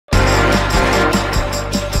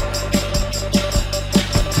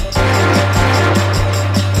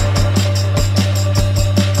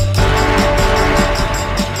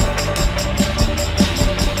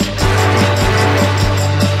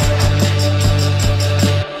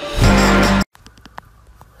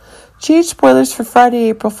GH spoilers for Friday,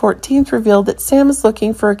 April 14th revealed that Sam is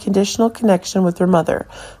looking for a conditional connection with her mother,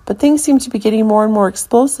 but things seem to be getting more and more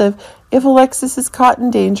explosive if Alexis is caught in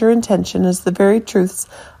danger and tension, as the very truths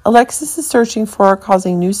Alexis is searching for are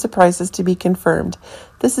causing new surprises to be confirmed.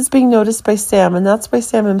 This is being noticed by Sam, and that's why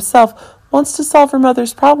Sam himself wants to solve her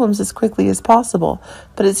mother's problems as quickly as possible.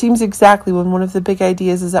 But it seems exactly when one of the big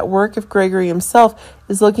ideas is at work if Gregory himself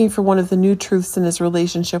is looking for one of the new truths in his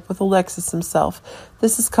relationship with Alexis himself.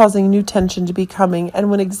 This is causing new tension to be coming, and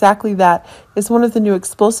when exactly that is one of the new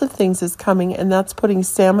explosive things is coming, and that's putting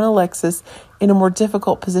Sam and Alexis in a more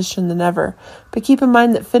difficult position than ever. But keep in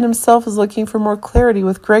mind that Finn himself is looking for more clarity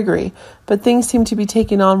with Gregory, but things seem to be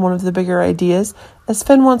taking on one of the bigger ideas, as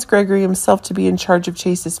Finn wants Gregory himself to be in charge of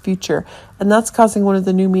Chase's future, and that's causing one of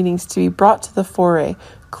the new meanings to be brought to the fore,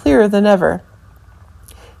 clearer than ever.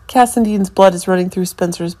 Cassandine's blood is running through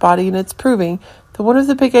Spencer's body, and it's proving that one of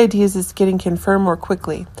the big ideas is getting confirmed more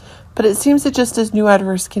quickly. But it seems that just as new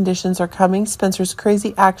adverse conditions are coming, Spencer's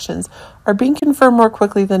crazy actions are being confirmed more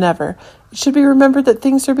quickly than ever. It should be remembered that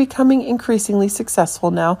things are becoming increasingly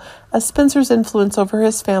successful now, as Spencer's influence over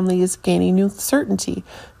his family is gaining new certainty.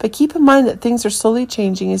 But keep in mind that things are slowly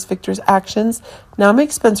changing as Victor's actions now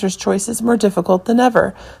make Spencer's choices more difficult than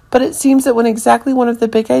ever. But it seems that when exactly one of the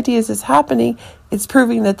big ideas is happening, it's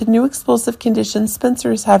proving that the new explosive conditions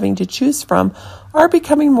Spencer is having to choose from are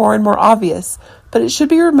becoming more and more obvious. But it should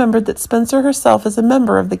be remembered that Spencer herself is a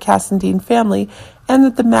member of the Cassandine family, and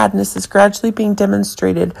that the madness is gradually being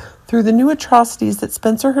demonstrated through the new atrocities that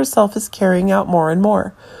Spencer herself is carrying out more and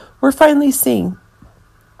more. We're finally seeing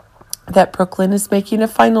that Brooklyn is making a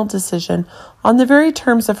final decision on the very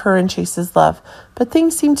terms of her and Chase's love, but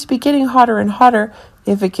things seem to be getting hotter and hotter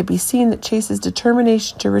if it could be seen that Chase's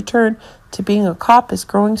determination to return to being a cop is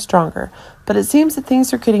growing stronger. But it seems that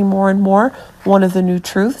things are getting more and more one of the new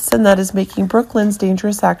truths, and that is making Brooklyn's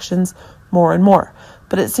dangerous actions more and more.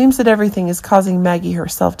 But it seems that everything is causing Maggie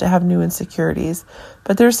herself to have new insecurities.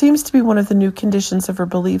 But there seems to be one of the new conditions of her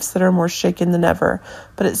beliefs that are more shaken than ever.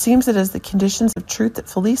 But it seems that as the conditions of truth that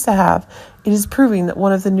Felisa have, it is proving that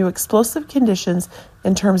one of the new explosive conditions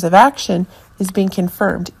in terms of action is being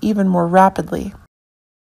confirmed even more rapidly.